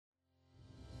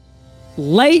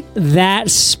Light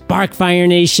that spark, Fire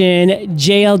Nation.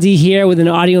 JLD here with an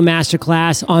audio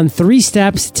masterclass on 3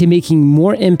 steps to making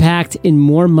more impact and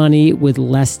more money with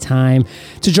less time.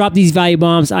 To drop these value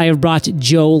bombs, I have brought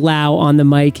Joe Lau on the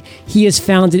mic. He has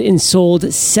founded and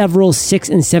sold several 6-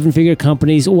 and 7-figure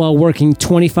companies while working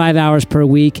 25 hours per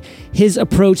week. His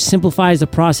approach simplifies the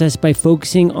process by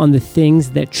focusing on the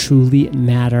things that truly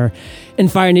matter. In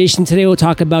Fire Nation, today we'll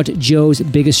talk about Joe's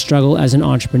biggest struggle as an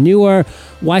entrepreneur,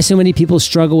 why so many people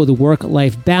struggle with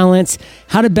work-life balance,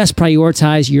 how to best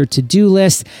prioritize your to-do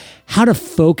list, how to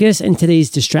focus in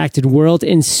today's distracted world,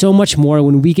 and so much more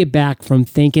when we get back from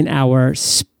thanking our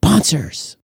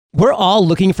sponsors. We're all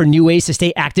looking for new ways to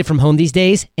stay active from home these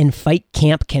days, and Fight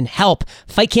Camp can help.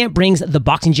 Fight Camp brings the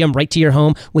boxing gym right to your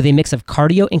home with a mix of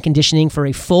cardio and conditioning for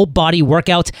a full body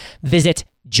workout. Visit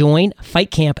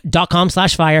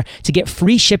joinfightcamp.com/fire to get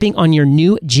free shipping on your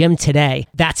new gym today.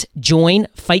 That's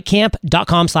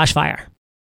joinfightcamp.com/fire.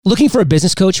 Looking for a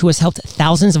business coach who has helped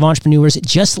thousands of entrepreneurs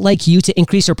just like you to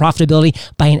increase their profitability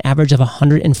by an average of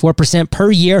 104%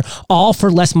 per year, all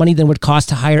for less money than would cost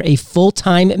to hire a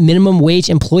full-time minimum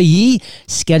wage employee?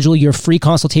 Schedule your free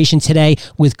consultation today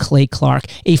with Clay Clark,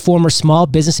 a former Small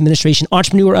Business Administration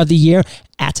Entrepreneur of the Year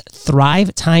at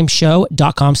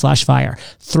thrivetimeshow.com/fire.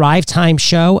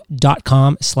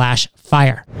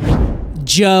 thrivetimeshow.com/fire.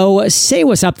 Joe, say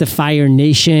what's up to Fire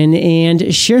Nation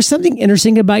and share something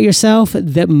interesting about yourself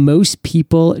that most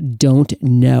people don't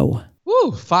know.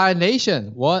 Woo, Fire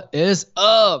Nation, what is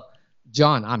up?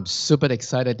 John, I'm super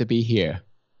excited to be here.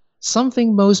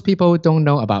 Something most people don't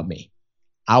know about me.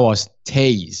 I was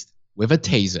tased with a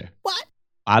taser. What?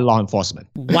 By law enforcement.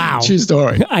 Wow. True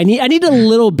story. I need a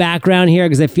little background here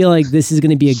because I feel like this is going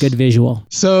to be a good visual.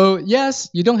 So yes,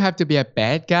 you don't have to be a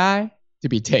bad guy to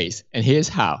be tased. And here's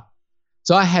how.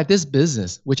 So I had this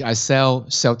business, which I sell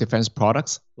self-defense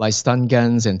products like stun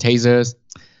guns and tasers.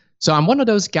 So I'm one of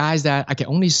those guys that I can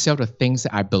only sell the things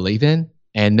that I believe in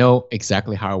and know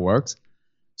exactly how it works.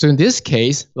 So in this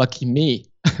case, lucky me,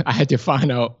 I had to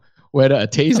find out whether a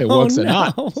taser works or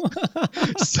not.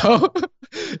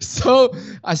 So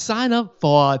I signed up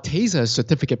for a taser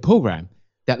certificate program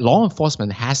that law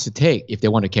enforcement has to take if they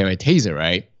want to carry a taser,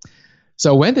 right?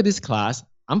 So I went to this class.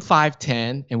 I'm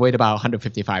 5'10" and weighed about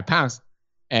 155 pounds.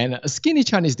 And a skinny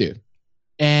Chinese dude.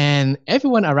 And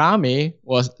everyone around me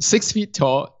was 6 feet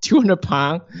tall, 200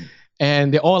 pounds,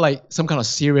 and they're all like some kind of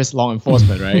serious law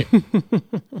enforcement, right?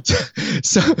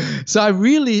 so I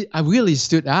really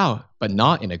stood out, but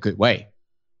not in a good way.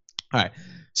 All right.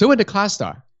 So when the class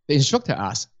started, the instructor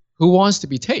asked, who wants to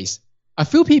be tased? A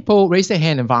few people raised their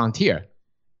hand and volunteered.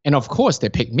 And of course, they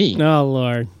picked me. Oh,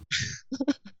 Lord.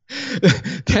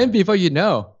 Then before you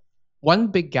know, one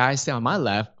big guy sat on my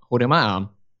left, holding my arm,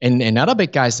 and another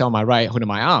big guy sat on my right, holding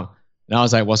my arm. And I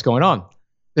was like, what's going on?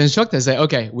 The instructor said,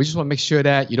 okay, we just want to make sure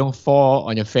that you don't fall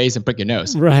on your face and break your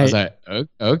nose. Right. I was like,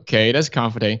 okay, that's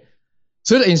comforting.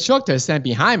 So the instructor stand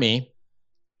behind me,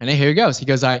 and then here he goes. He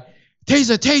goes like,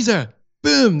 taser, taser,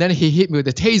 boom. Then he hit me with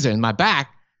the taser in my back.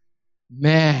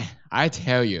 Man, I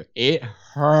tell you, it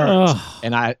hurt. Oh.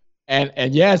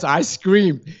 And yes, I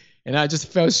screamed, and I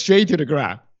just fell straight to the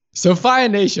ground. So Fire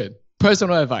Nation,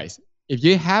 personal advice. If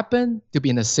you happen to be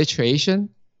in a situation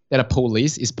that a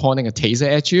police is pointing a taser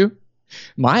at you,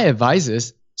 my advice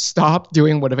is stop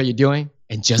doing whatever you're doing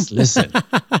and just listen.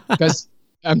 Because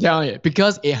I'm telling you,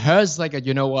 because it hurts like a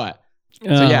you know what. So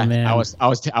yeah, man. I was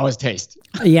tased.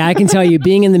 Yeah, I can tell you,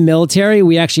 being in the military,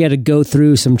 we actually had to go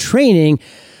through some training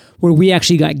where we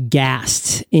actually got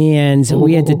gassed, and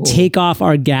we had to take off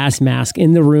our gas mask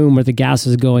in the room where the gas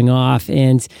was going off.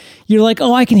 And you're like,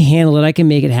 oh, I can handle it. I can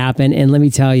make it happen. And let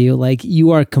me tell you, like, you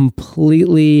are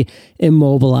completely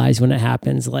immobilized when it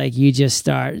happens. Like, you just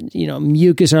start,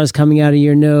 mucus starts coming out of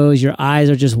your nose. Your eyes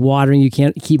are just watering. You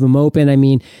can't keep them open. I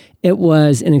mean, it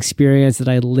was an experience that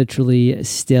I literally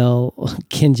still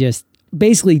can just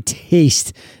basically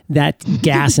taste that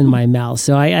gas in my mouth.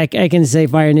 So I can say,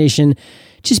 Fire Nation,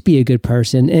 just be a good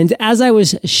person. And as I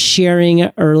was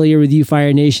sharing earlier with you,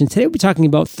 Fire Nation, today we'll be talking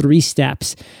about 3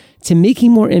 steps to making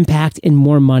more impact and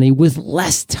more money with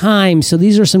less time. So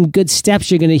these are some good steps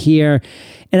you're going to hear.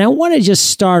 And I want to just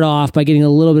start off by getting a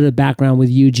little bit of background with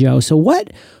you, Joe. So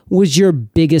what was your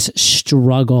biggest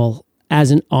struggle as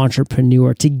an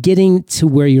entrepreneur to getting to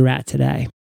where you're at today?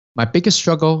 My biggest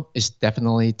struggle is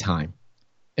definitely time.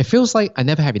 It feels like I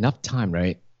never have enough time,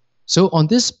 right? So on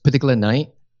this particular night,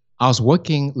 I was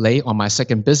working late on my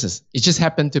second business. It just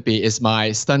happened to be it's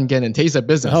my stun gun and taser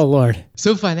business. Oh, Lord.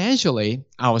 So financially,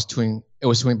 it was doing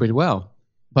pretty well,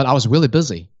 but I was really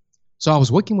busy. So I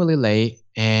was working really late,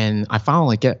 and I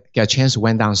finally get a chance to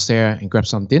went downstairs and grab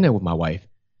some dinner with my wife.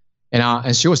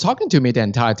 And she was talking to me the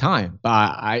entire time, but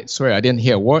I sorry, I didn't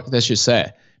hear a word that she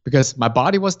said because my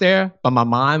body was there, but my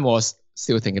mind was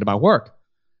still thinking about work.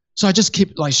 So I just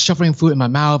keep like shoving food in my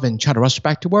mouth and try to rush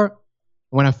back to work.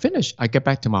 When I finish, I get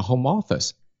back to my home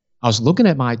office. I was looking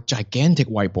at my gigantic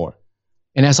whiteboard.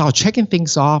 And as I was checking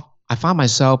things off, I found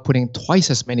myself putting twice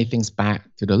as many things back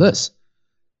to the list.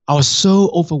 I was so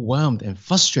overwhelmed and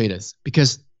frustrated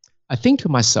because I think to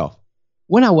myself,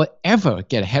 when I will ever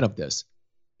get ahead of this?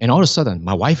 And all of a sudden,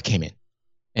 my wife came in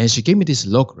and she gave me this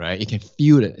look, right? You can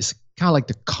feel it. It's kind of like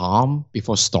the calm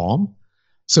before storm.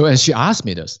 So as she asked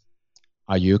me this,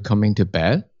 are you coming to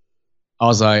bed? I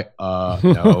was like,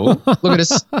 no. Look at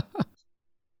this.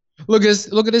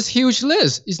 Look at this huge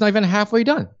list. It's not even halfway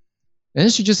done. And then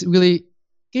she just really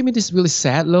gave me this really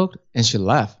sad look and she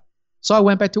left. So I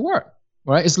went back to work,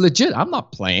 right? It's legit. I'm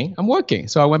not playing. I'm working.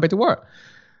 So I went back to work.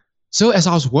 So as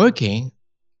I was working,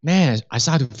 man, I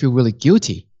started to feel really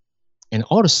guilty. And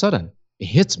all of a sudden, it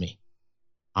hits me.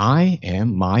 I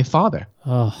am my father.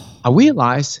 Oh. I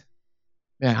realized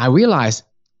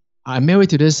I'm married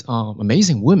to this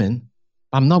amazing woman.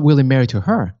 I'm not really married to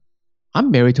her. I'm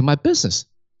married to my business,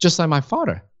 just like my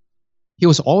father. He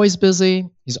was always busy.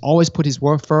 He's always put his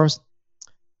work first.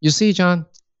 You see, John,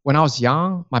 when I was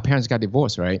young, my parents got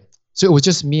divorced, right? So it was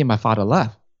just me and my father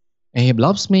left. And he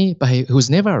loves me, but he was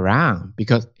never around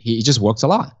because he just works a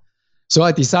lot. So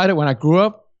I decided when I grew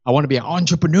up, I want to be an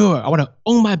entrepreneur. I want to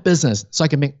own my business so I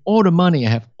can make all the money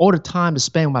and have all the time to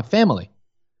spend with my family.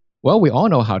 Well, we all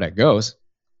know how that goes.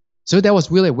 So that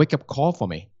was really a wake-up call for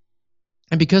me.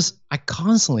 And because I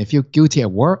constantly feel guilty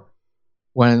at work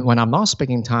when I'm not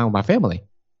spending time with my family.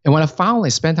 And when I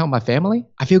finally spend time with my family,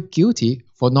 I feel guilty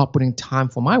for not putting time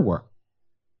for my work.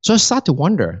 So I start to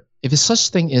wonder if there's such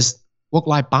thing as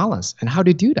work-life balance and how do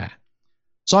you do that?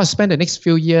 So I spent the next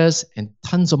few years and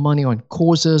tons of money on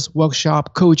courses,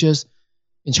 workshop, coaches,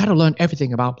 and try to learn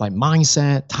everything about like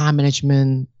mindset, time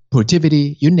management,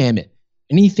 productivity, you name it.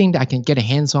 Anything that I can get a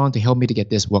hands on to help me to get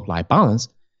this work-life balance.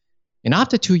 And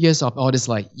after 2 years of all this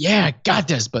like, yeah, I got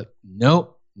this, but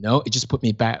no, it just put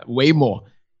me back way more.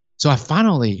 So I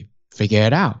finally figured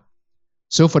it out.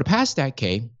 So for the past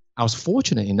decade, I was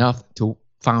fortunate enough to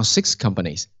found 6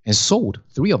 companies and sold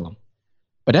 3 of them.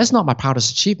 But that's not my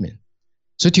proudest achievement.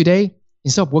 So today,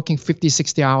 instead of working 50,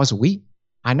 60 hours a week,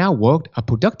 I now work a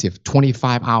productive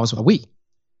 25 hours a week.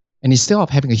 And instead of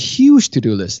having a huge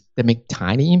to-do list that make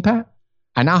tiny impact,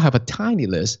 I now have a tiny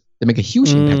list that make a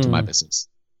huge impact to my business.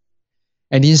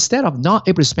 And instead of not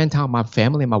able to spend time with my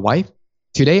family and my wife,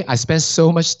 today I spend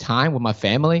so much time with my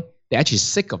family, they're actually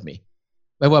sick of me.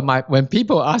 Like when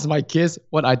people ask my kids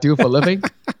what I do for a living,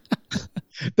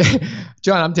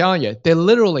 John, I'm telling you, they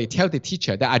literally tell the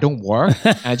teacher that I don't work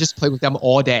and I just play with them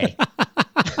all day.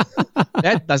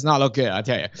 That does not look good, I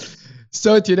tell you.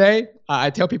 So today,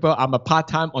 I tell people I'm a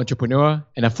part-time entrepreneur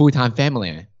and a full-time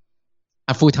family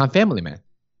man.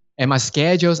 And my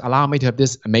schedules allow me to have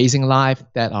this amazing life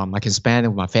that I can spend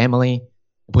with my family,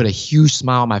 put a huge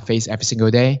smile on my face every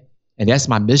single day. And that's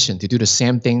my mission, to do the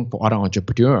same thing for other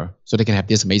entrepreneurs so they can have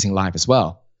this amazing life as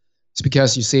well. It's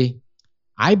because, you see,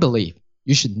 I believe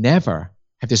you should never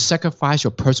have to sacrifice your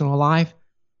personal life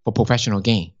for professional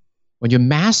gain. When you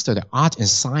master the art and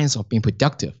science of being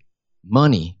productive,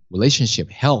 money,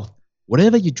 relationship, health,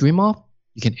 whatever you dream of,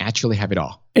 you can actually have it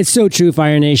all. It's so true,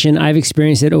 Fire Nation. I've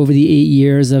experienced it over the 8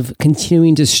 years of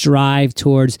continuing to strive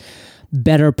towards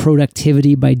better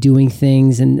productivity by doing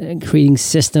things and creating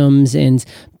systems and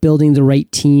building the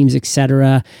right teams,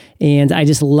 etc. And I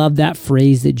just love that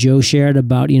phrase that Joe shared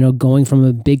about, going from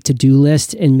a big to-do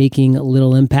list and making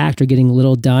little impact or getting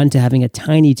little done to having a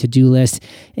tiny to-do list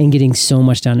and getting so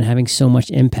much done and having so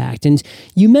much impact. And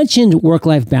you mentioned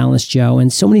work-life balance, Joe,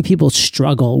 and so many people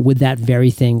struggle with that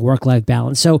very thing, work-life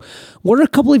balance. So what are a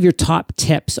couple of your top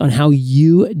tips on how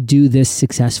you do this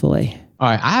successfully? All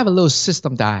right, I have a little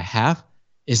system that I have.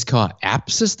 It's called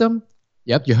App System.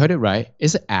 Yep, you heard it right.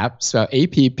 It's an app, spelled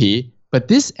APP. But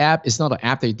this app is not an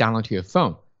app that you download to your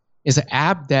phone. It's an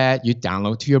app that you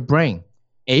download to your brain.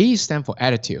 A stands for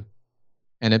attitude.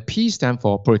 And then P stands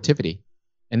for productivity.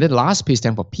 And then the last P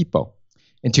stands for people.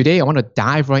 And today I want to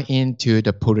dive right into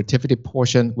the productivity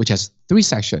portion, which has 3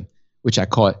 sections, which I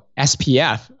call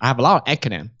SPF. I have a lot of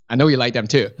acronyms. I know you like them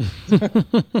too.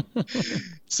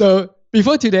 So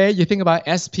before today, you think about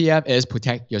SPF is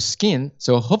protect your skin.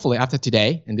 So hopefully after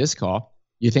today in this call,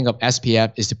 you think of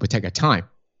SPF is to protect your time.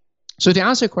 So to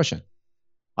answer your question,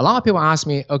 a lot of people ask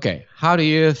me, okay, how do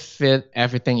you fit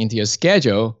everything into your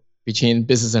schedule between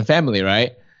business and family,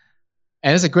 right?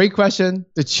 And it's a great question.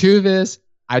 The truth is,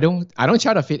 I don't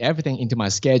try to fit everything into my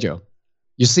schedule.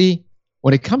 You see,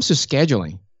 when it comes to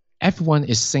scheduling, everyone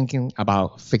is thinking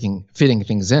about fitting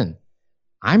things in.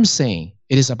 I'm saying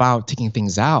it is about taking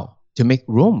things out to make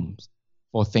room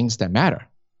for things that matter.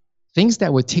 Things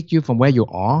that will take you from where you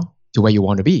are to where you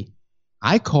want to be.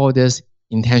 I call this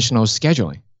intentional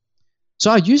scheduling.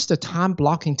 So I use the time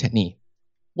blocking technique.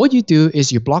 What you do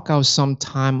is you block out some of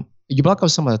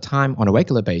the time on a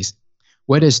regular basis.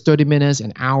 Whether it's 30 minutes,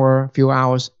 an hour, few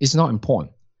hours, it's not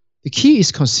important. The key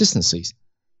is consistencies.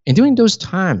 And during those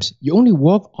times, you only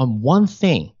work on one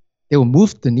thing that will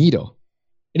move the needle.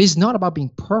 It is not about being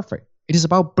perfect. It is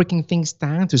about breaking things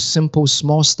down to simple,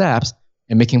 small steps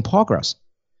and making progress.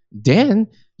 Then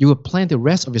you will plan the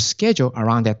rest of your schedule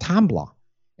around that time block.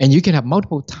 And you can have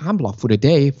multiple time blocks for the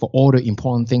day for all the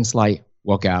important things like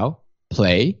work out,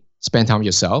 play, spend time with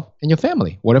yourself and your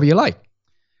family, whatever you like.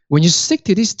 When you stick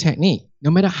to this technique,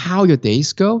 no matter how your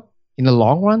days go, in the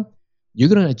long run, you're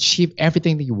going to achieve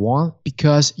everything that you want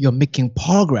because you're making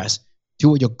progress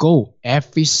toward your goal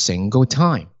every single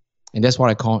time. And that's what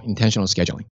I call intentional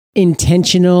scheduling.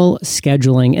 Intentional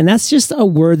scheduling. And that's just a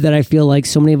word that I feel like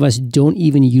so many of us don't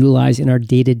even utilize in our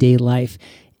day-to-day life.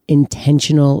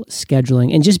 Intentional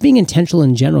scheduling. And just being intentional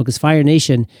in general, because Fire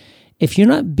Nation, if you're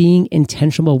not being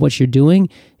intentional about what you're doing,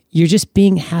 you're just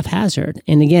being haphazard.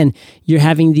 And again, you're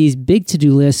having these big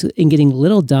to-do lists and getting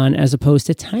little done as opposed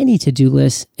to tiny to-do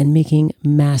lists and making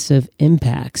massive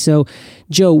impact. So,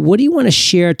 Joe, what do you want to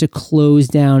share to close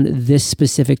down this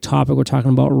specific topic we're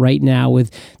talking about right now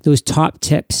with those top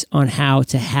tips on how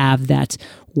to have that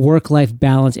work-life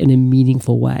balance in a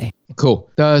meaningful way? Cool.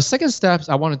 The second steps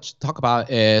I want to talk about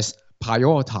is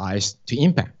prioritize to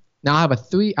impact. Now, I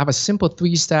have a simple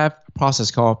 3-step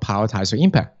process called prioritize to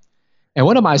impact. And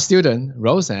one of my students,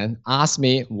 Roseanne, asked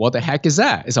me, what the heck is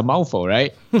that? It's a mouthful,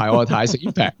 right? Prioritize to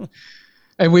impact.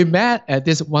 And we met at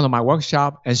one of my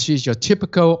workshops, and she's your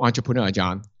typical entrepreneur,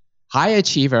 John. High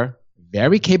achiever,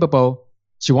 very capable.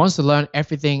 She wants to learn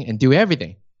everything and do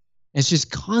everything. And she's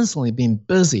constantly being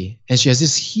busy. And she has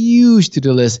this huge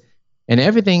to-do list, and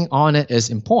everything on it is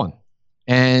important.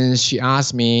 And she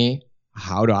asked me,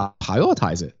 how do I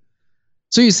prioritize it?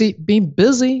 So you see, being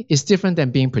busy is different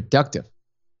than being productive.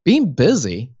 Being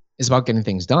busy is about getting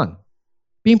things done.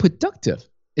 Being productive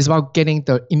is about getting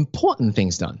the important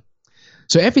things done.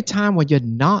 So every time when you're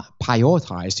not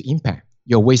prioritized to impact,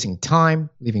 you're wasting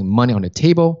time, leaving money on the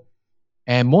table,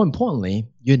 and more importantly,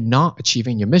 you're not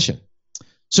achieving your mission.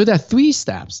 So there are 3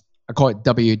 steps. I call it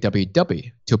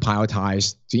WWW to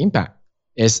prioritize to impact.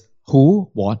 Is who,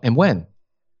 what, and when.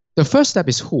 The first step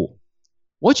is who.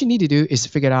 What you need to do is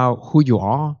figure out who you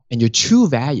are and your true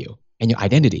value and your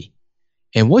identity.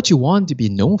 And what you want to be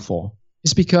known for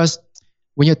is because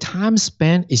when your time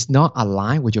spent is not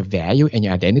aligned with your value and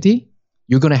your identity,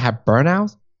 you're going to have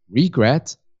burnout,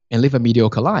 regret, and live a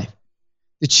mediocre life.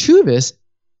 The truth is,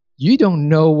 you don't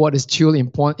know what is truly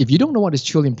important. If you don't know what is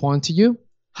truly important to you,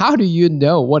 how do you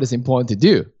know what is important to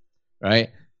do,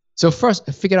 right? So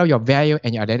first, figure out your value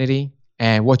and your identity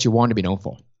and what you want to be known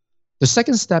for. The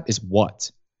second step is what.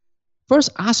 First,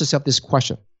 ask yourself this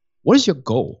question. What is your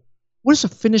goal? What does the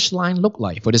finish line look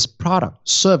like for this product,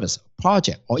 service,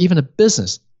 project, or even a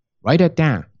business? Write that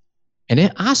down. And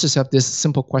then ask yourself this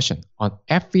simple question on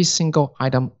every single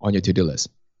item on your to-do list.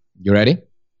 You ready?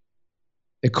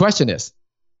 The question is,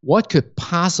 what could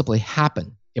possibly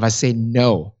happen if I say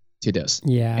no to this?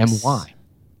 Yes. And why?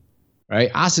 Right?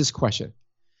 Ask this question.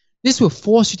 This will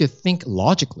force you to think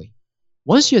logically.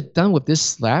 Once you're done with this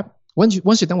step, once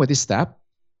you're done with this step,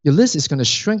 your list is going to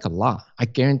shrink a lot. I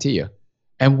guarantee you.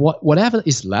 And whatever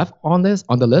is left on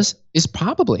the list is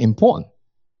probably important.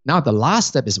 Now, the last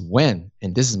step is when,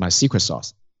 and this is my secret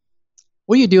sauce.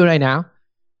 What you do right now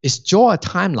is draw a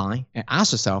timeline and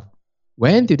ask yourself,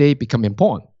 when do they become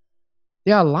important?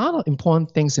 There are a lot of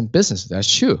important things in business,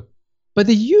 that's true, but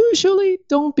they usually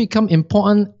don't become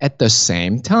important at the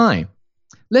same time.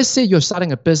 Let's say you're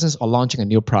starting a business or launching a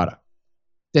new product.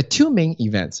 There are 2 main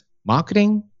events,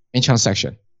 marketing and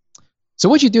transaction. So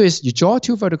what you do is you draw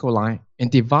 2 vertical lines and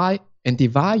divide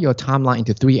your timeline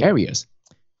into 3 areas.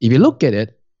 If you look at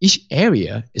it, each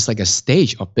area is like a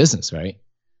stage of business, right?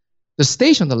 The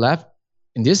stage on the left,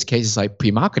 in this case, is like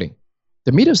pre-marketing.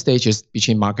 The middle stage is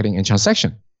between marketing and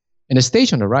transaction. And the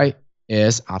stage on the right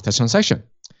is after transaction.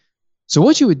 So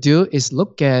what you would do is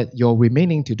look at your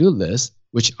remaining to-do list,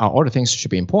 which are all the things that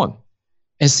should be important,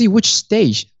 and see which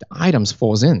stage the items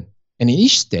falls in. And in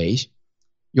each stage,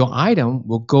 your item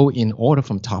will go in order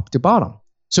from top to bottom.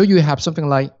 So you have something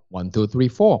like 1, 2, 3,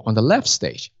 4 on the left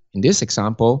stage. In this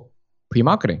example,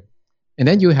 pre-marketing. And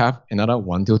then you have another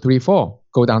 1, 2, 3, 4.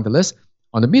 Go down the list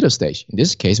on the middle stage. In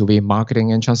this case, will be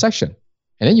marketing and transaction.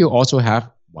 And then you also have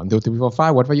 1, 2, 3, 4,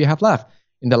 5, whatever you have left.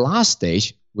 In the last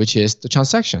stage, which is the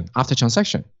transaction, after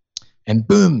transaction. And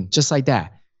boom, just like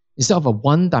that. Instead of a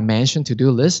one-dimension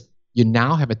to-do list, you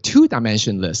now have a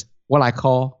two-dimension list, what I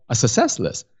call a success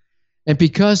list. And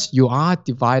because they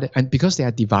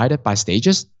are divided by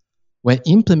stages, when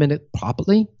implemented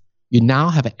properly, you now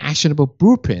have an actionable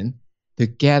blueprint to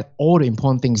get all the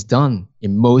important things done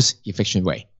in most efficient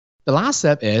way. The last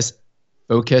step is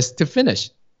focus to finish.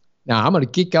 Now, I'm going to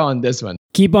geek out on this one.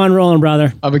 Keep on rolling,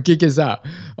 brother. I'm going to geek this out.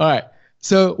 All right.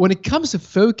 So when it comes to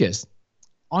focus,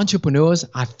 entrepreneurs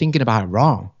are thinking about it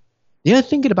wrong. They are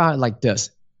thinking about it like this.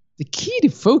 The key to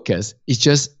focus is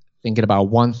just thinking about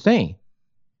one thing.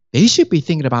 They should be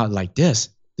thinking about it like this.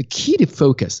 The key to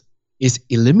focus is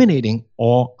eliminating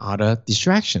all other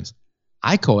distractions.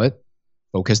 I call it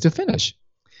focus to finish.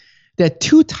 There are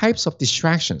two types of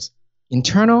distractions,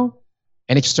 internal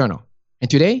and external. And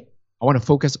today, I want to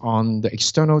focus on the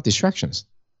external distractions.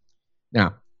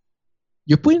 Now,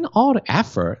 you put in all the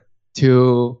effort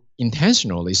to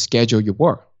intentionally schedule your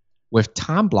work with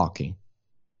time blocking.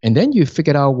 And then you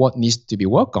figure out what needs to be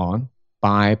worked on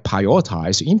by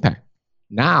prioritize impact.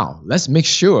 Now, let's make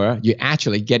sure you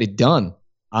actually get it done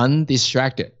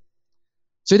undistracted.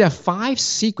 So there are 5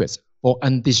 secrets for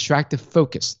undistracted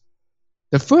focus.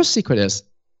 The first secret is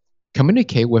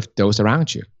communicate with those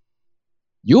around you.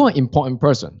 You're an important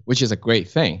person, which is a great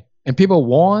thing. And people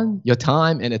want your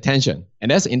time and attention. And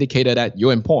that's an indicator that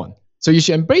you're important. So you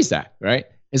should embrace that, right?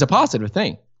 It's a positive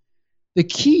thing. The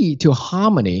key to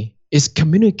harmony is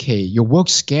communicate your work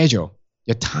schedule,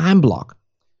 your time block.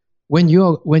 When are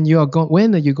you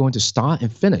going to start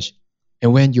and finish?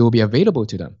 And when you'll be available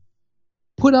to them.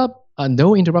 Put up a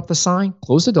no interrupter sign,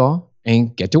 close the door,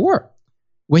 and get to work.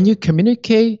 When you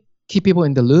communicate, keep people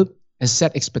in the loop, and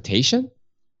set expectation,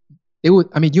 you'll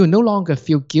no longer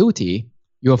feel guilty.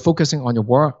 You're focusing on your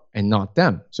work and not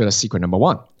them. So that's secret number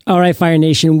 1. All right, Fire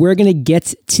Nation, we're going to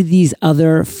get to these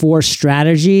other 4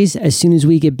 strategies as soon as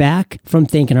we get back from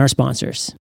thanking our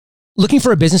sponsors. Looking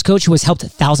for a business coach who has helped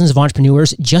thousands of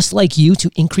entrepreneurs just like you to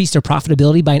increase their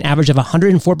profitability by an average of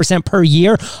 104% per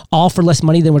year, all for less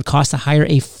money than it would cost to hire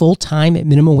a full-time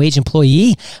minimum wage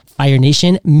employee? Fire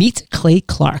Nation, meet Clay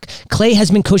Clark. Clay has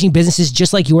been coaching businesses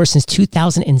just like yours since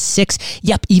 2006.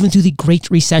 Yep, even through the Great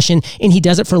Recession. And he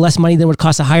does it for less money than it would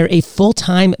cost to hire a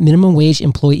full-time minimum wage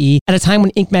employee. At a time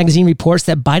when Inc. magazine reports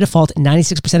that by default,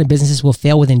 96% of businesses will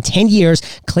fail within 10 years,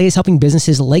 Clay is helping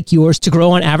businesses like yours to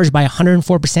grow on average by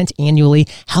 104% annually.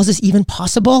 How's this even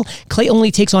possible? Clay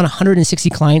only takes on 160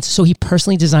 clients, so he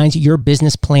personally designs your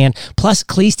business plan. Plus,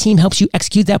 Clay's team helps you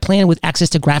execute that plan with access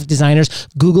to graphic designers,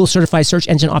 Google certified search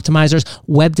engine optimizers,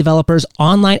 web developers,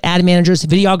 online ad managers,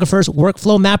 videographers,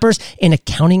 workflow mappers, and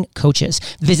accounting coaches.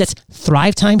 Visit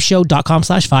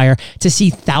thrivetimeshow.com/fire to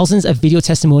see thousands of video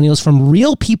testimonials from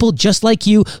real people just like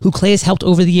you who Clay has helped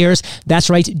over the years. That's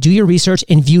right. Do your research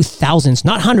and view thousands,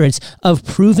 not hundreds, of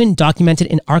proven, documented,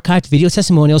 and archived video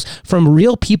testimonials from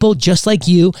real people just like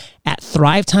you at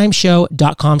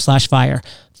thrivetimeshow.com/fire.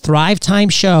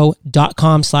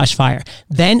 thrivetimeshow.com/fire.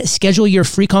 Then schedule your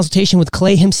free consultation with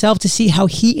Clay himself to see how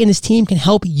he and his team can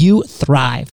help you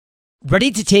thrive.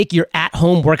 Ready to take your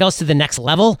at-home workouts to the next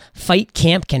level? Fight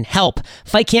Camp can help.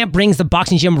 Fight Camp brings the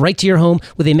boxing gym right to your home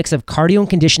with a mix of cardio and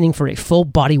conditioning for a full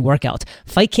body workout.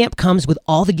 Fight Camp comes with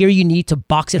all the gear you need to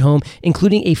box at home,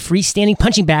 including a freestanding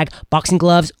punching bag, boxing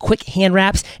gloves, quick hand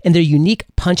wraps, and their unique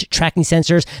punch tracking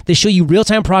sensors. They show you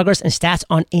real-time progress and stats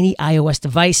on any iOS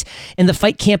device. And the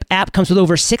Fight Camp app comes with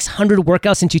over 600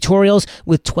 workouts and tutorials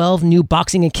with 12 new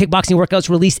boxing and kickboxing workouts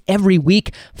released every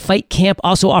week. Fight Camp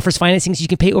also offers financing so you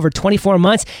can pay over 24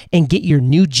 months and get your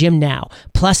new gym now.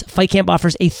 Plus, Fight Camp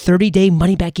offers a 30-day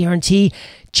money-back guarantee.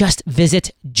 Just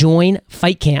visit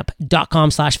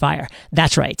joinfightcamp.com/fire.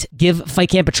 That's right. Give Fight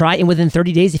Camp a try, and within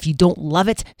 30 days, if you don't love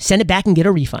it, send it back and get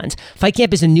a refund. Fight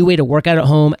Camp is a new way to work out at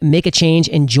home, make a change,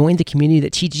 and join the community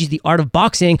that teaches you the art of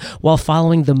boxing while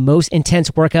following the most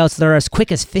intense workouts that are as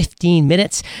quick as 15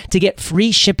 minutes. To get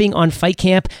free shipping on Fight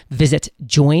Camp, visit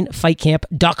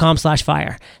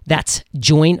joinfightcamp.com/fire. That's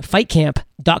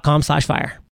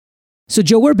joinfightcamp.com/fire. So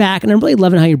Joe, we're back, and I'm really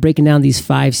loving how you're breaking down these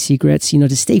 5 secrets,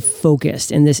 to stay focused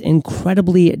in this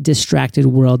incredibly distracted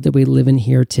world that we live in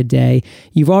here today.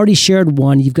 You've already shared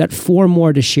 1. You've got 4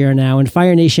 more to share now. And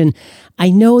Fire Nation, I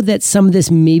know that some of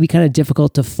this may be kind of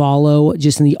difficult to follow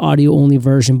just in the audio-only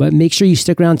version, but make sure you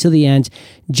stick around till the end.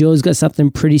 Joe's got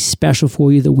something pretty special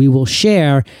for you that we will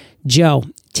share. Joe,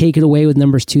 take it away with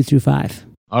numbers 2 through 5.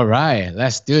 All right,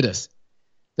 let's do this.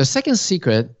 The second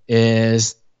secret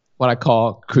is what I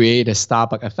call create a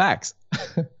Starbucks effects.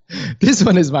 This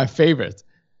one is my favorite.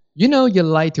 You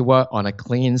like to work on a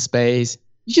clean space.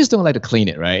 You just don't like to clean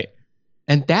it, right?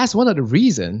 And that's one of the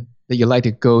reasons that you like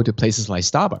to go to places like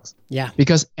Starbucks. Yeah.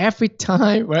 Because every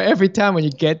time when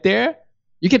you get there,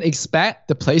 you can expect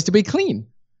the place to be clean.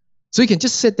 So you can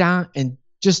just sit down and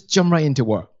just jump right into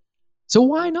work. So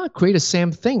why not create the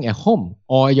same thing at home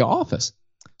or at your office?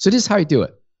 So this is how you do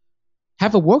it.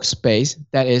 Have a workspace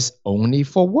that is only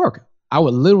for work. I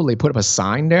would literally put up a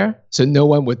sign there so no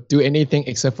one would do anything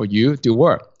except for you do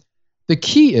work. The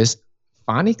key is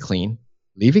find it clean,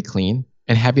 leave it clean,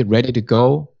 and have it ready to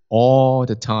go all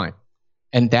the time.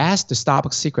 And that's the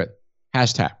Starbucks secret.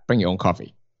 Hashtag bring your own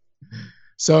coffee.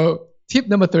 So tip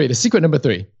number 3, the secret number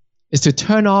 3, is to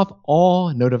turn off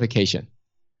all notification.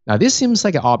 Now this seems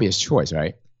like an obvious choice,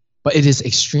 right? But it is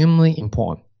extremely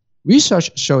important.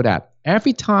 Research show that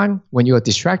every time when you are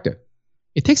distracted,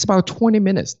 it takes about 20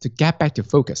 minutes to get back to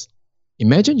focus.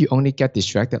 Imagine you only get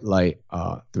distracted like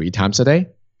 3 times a day.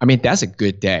 I mean, that's a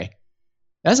good day.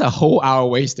 That's a whole hour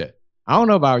wasted. I don't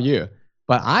know about you,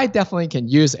 but I definitely can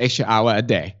use an extra hour a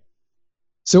day.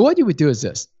 So what you would do is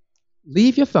this.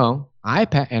 Leave your phone,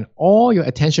 iPad, and all your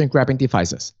attention-grabbing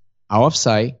devices out of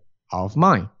sight, out of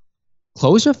mind.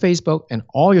 Close your Facebook and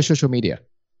all your social media.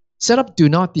 Set up Do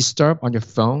Not Disturb on your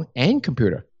phone and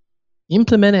computer.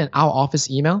 Implement an out-of-office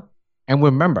email. And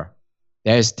remember,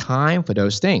 there is time for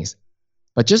those things,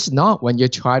 but just not when you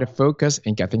try to focus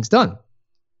and get things done.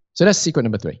 So that's secret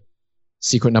number 3.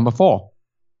 Secret number 4,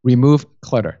 remove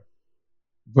clutter.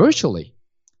 Virtually,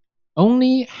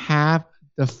 only have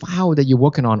the file that you're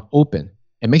working on open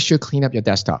and make sure you clean up your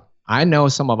desktop. I know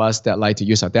some of us that like to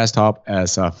use our desktop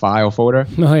as a file folder.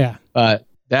 Oh yeah. But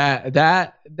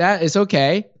that is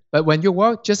okay. But when you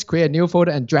work, just create a new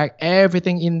folder and drag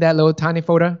everything in that little tiny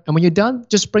folder. And when you're done,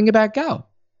 just bring it back out.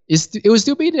 It will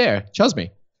still be there. Trust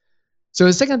me. So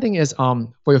the second thing is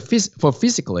for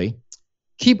physically,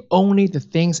 keep only the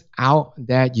things out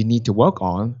that you need to work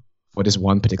on for this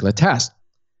one particular task.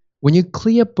 When you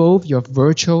clear both your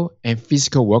virtual and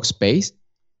physical workspace,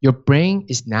 your brain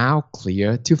is now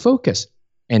clear to focus.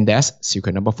 And that's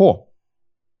secret number 4. All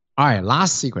right,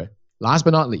 last secret. Last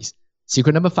but not least,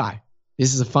 secret number 5.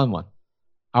 This is a fun one.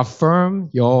 Affirm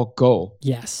your goal.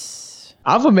 Yes.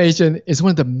 Affirmation is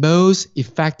one of the most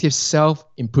effective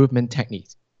self-improvement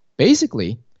techniques.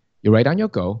 Basically, you write down your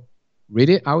goal, read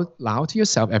it out loud to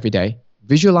yourself every day,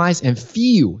 visualize and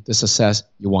feel the success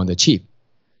you want to achieve.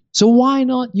 So why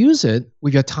not use it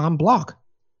with your time block?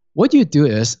 What you do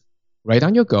is write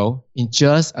down your goal in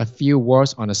just a few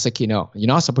words on a sticky note. You're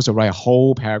not supposed to write a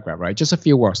whole paragraph, right? Just a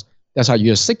few words. That's how you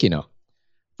use a sticky note.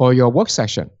 For your work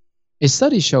section, a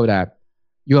study showed that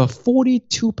you are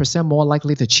 42% more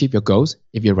likely to achieve your goals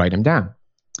if you write them down.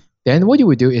 Then what you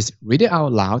would do is read it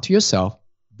out loud to yourself,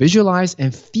 visualize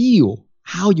and feel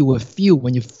how you will feel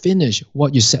when you finish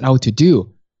what you set out to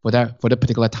do for the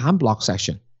particular time block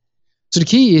section. So the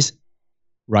key is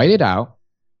write it out,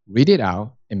 read it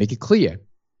out, and make it clear.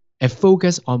 And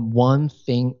focus on one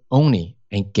thing only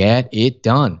and get it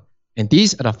done. And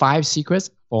these are the 5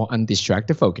 secrets for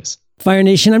undistracted focus. Fire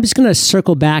Nation, I'm just going to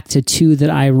circle back to 2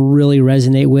 that I really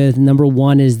resonate with. Number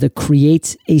 1 is the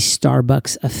create a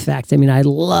Starbucks effect. I mean, I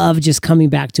love just coming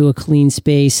back to a clean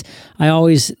space. I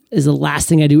always, is the last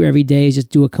thing I do every day is just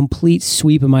do a complete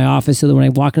sweep of my office so that when I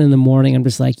walk in the morning, I'm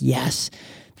just like, yes,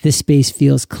 this space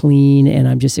feels clean and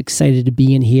I'm just excited to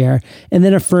be in here. And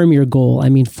then affirm your goal. I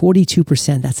mean,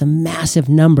 42%, that's a massive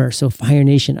number. So Fire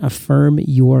Nation, affirm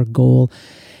your goal.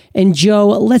 And Joe,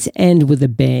 let's end with a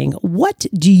bang. What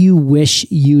do you wish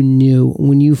you knew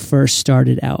when you first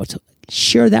started out?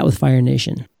 Share that with Fire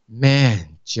Nation.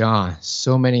 Man, John,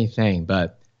 so many things.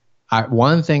 But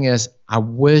one thing is, I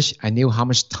wish I knew how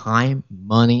much time,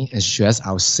 money, and stress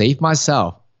I would save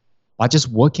myself by just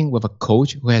working with a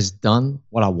coach who has done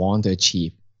what I want to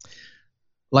achieve.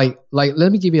 Like let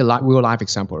me give you a real life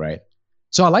example, right?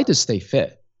 So I like to stay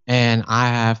fit, and I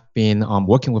have been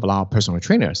working with a lot of personal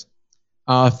trainers.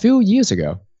 A few years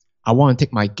ago, I want to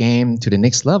take my game to the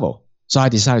next level. So I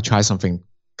decided to try something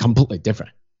completely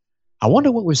different. I want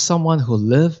to work with someone who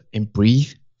live and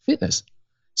breathe fitness.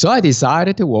 So I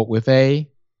decided to work with a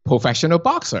professional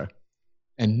boxer.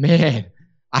 And man,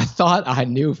 I thought I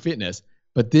knew fitness,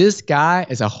 but this guy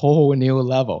is a whole new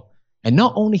level. And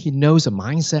not only he knows the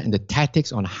mindset and the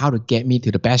tactics on how to get me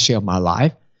to the best shape of my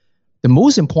life, the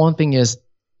most important thing is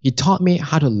he taught me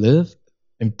how to live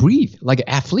and breathe like an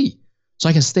athlete. So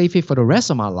I can stay fit for the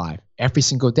rest of my life, every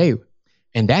single day.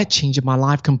 And that changed my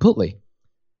life completely.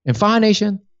 And Fire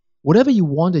Nation, whatever you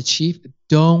want to achieve,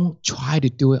 don't try to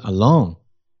do it alone.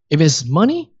 If it's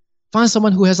money, find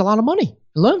someone who has a lot of money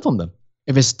and learn from them.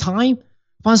 If it's time,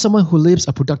 find someone who lives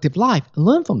a productive life and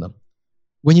learn from them.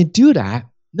 When you do that,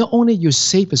 not only you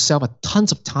save yourself a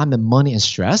tons of time and money and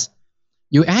stress,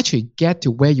 you actually get to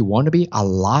where you want to be a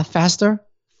lot faster,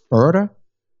 further,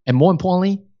 and more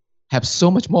importantly, have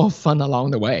so much more fun along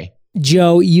the way.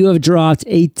 Joe, you have dropped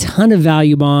a ton of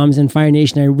value bombs in Fire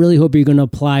Nation. I really hope you're going to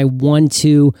apply 1,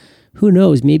 2, who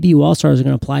knows, maybe you all-stars are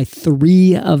going to apply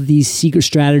 3 of these secret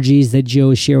strategies that Joe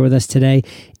has shared with us today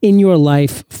in your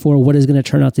life for what is going to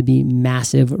turn out to be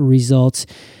massive results.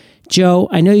 Joe,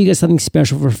 I know you got something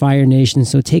special for Fire Nation,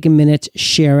 so take a minute,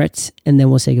 share it, and then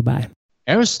we'll say goodbye.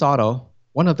 Aristotle,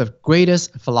 one of the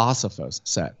greatest philosophers,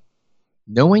 said,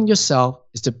 knowing yourself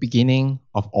is the beginning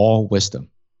of all wisdom.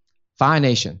 Fire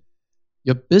Nation,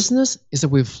 your business is a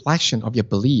reflection of your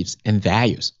beliefs and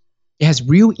values. It has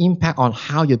real impact on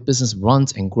how your business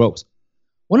runs and grows.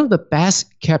 One of the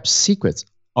best kept secrets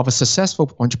of a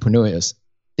successful entrepreneur is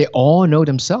they all know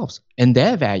themselves and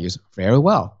their values very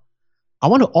well. I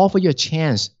want to offer you a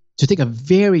chance to take a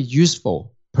very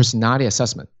useful personality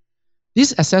assessment.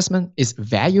 This assessment is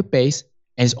value-based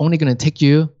and is only going to take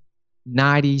you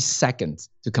 90 seconds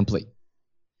to complete.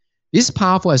 This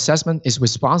powerful assessment is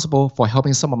responsible for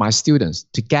helping some of my students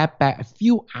to get back a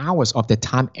few hours of their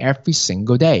time every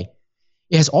single day.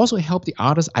 It has also helped the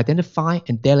others identify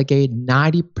and delegate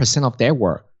 90% of their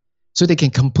work so they can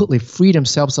completely free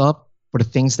themselves up for the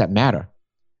things that matter.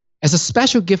 As a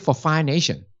special gift for Fire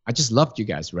Nation, I just loved you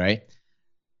guys, right?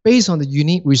 Based on the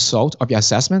unique result of your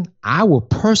assessment, I will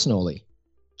personally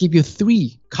give you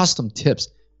 3 custom tips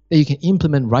that you can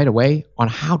implement right away on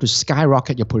how to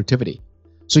skyrocket your productivity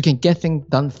so you can get things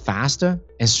done faster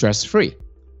and stress-free.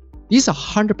 These are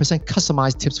 100%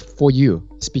 customized tips for you.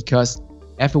 It's because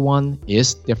everyone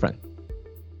is different.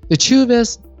 The truth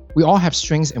is, we all have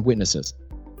strengths and weaknesses.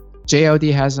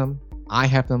 JLD has them, I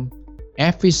have them,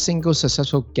 every single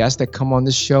successful guest that come on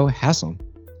this show has them.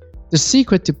 The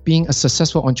secret to being a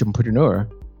successful entrepreneur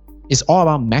is all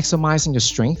about maximizing your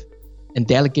strength and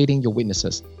delegating your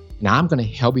weaknesses. And I'm going to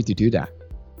help you to do that.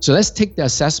 So let's take the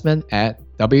assessment at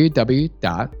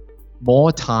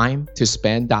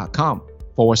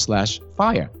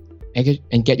www.moretimetospend.com/fire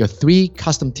and get your 3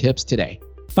 custom tips today.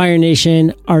 Fire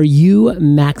Nation, are you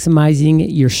maximizing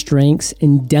your strengths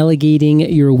and delegating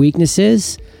your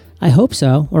weaknesses? I hope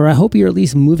so, or I hope you're at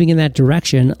least moving in that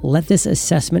direction. Let this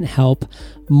assessment help.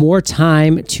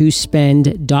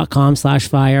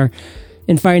 Moretimetospend.com/fire.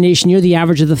 And Fire Nation, you're the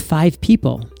average of the 5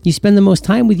 people you spend the most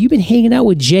time with. You've been hanging out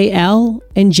with JL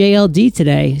and JLD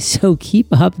today, so keep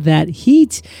up that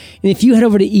heat. And if you head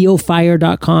over to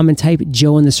eofire.com and type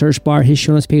Joe in the search bar, his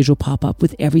show notes page will pop up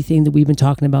with everything that we've been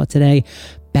talking about today.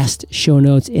 Best show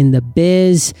notes in the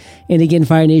biz. And again,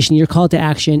 Fire Nation, your call to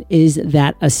action is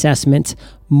that assessment,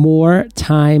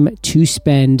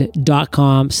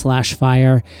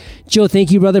 moretimetospend.com/fire. Joe,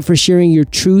 thank you, brother, for sharing your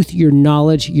truth, your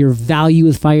knowledge, your value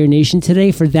with Fire Nation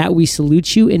today. For that, we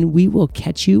salute you, and we will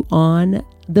catch you on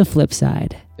the flip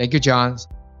side. Thank you, John.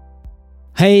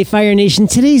 Hey, Fire Nation.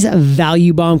 Today's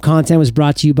value bomb content was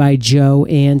brought to you by Joe,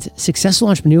 and successful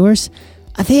entrepreneurs,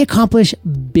 they accomplish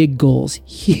big goals,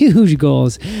 huge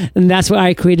goals. And that's why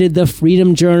I created the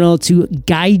Freedom Journal to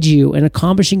guide you in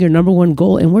accomplishing your number one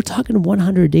goal. And we're talking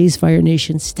 100 days, Fire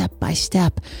Nation, step by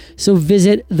step. So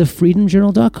visit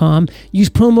thefreedomjournal.com. Use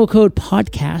promo code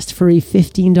podcast for a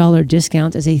 $15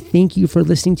 discount as a thank you for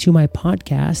listening to my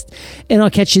podcast. And I'll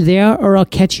catch you there, or I'll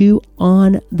catch you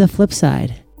on the flip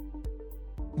side.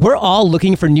 We're all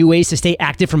looking for new ways to stay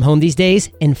active from home these days,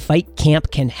 and Fight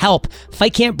Camp can help.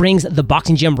 Fight Camp brings the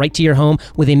boxing gym right to your home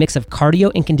with a mix of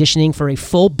cardio and conditioning for a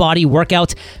full body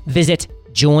workout. Visit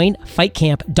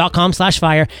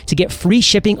joinfightcamp.com/fire to get free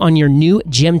shipping on your new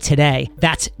gym today.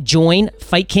 That's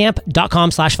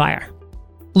joinfightcamp.com/fire.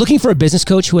 Looking for a business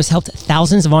coach who has helped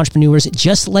thousands of entrepreneurs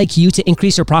just like you to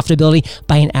increase their profitability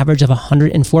by an average of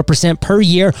 104% per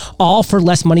year, all for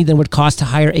less money than would cost to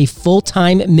hire a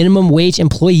full-time minimum wage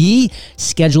employee?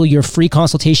 Schedule your free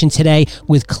consultation today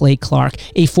with Clay Clark,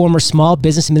 a former Small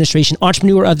Business Administration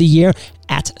Entrepreneur of the Year,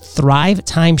 at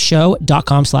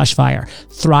thrivetimeshow.com/fire.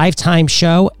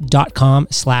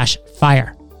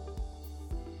 thrivetimeshow.com/fire.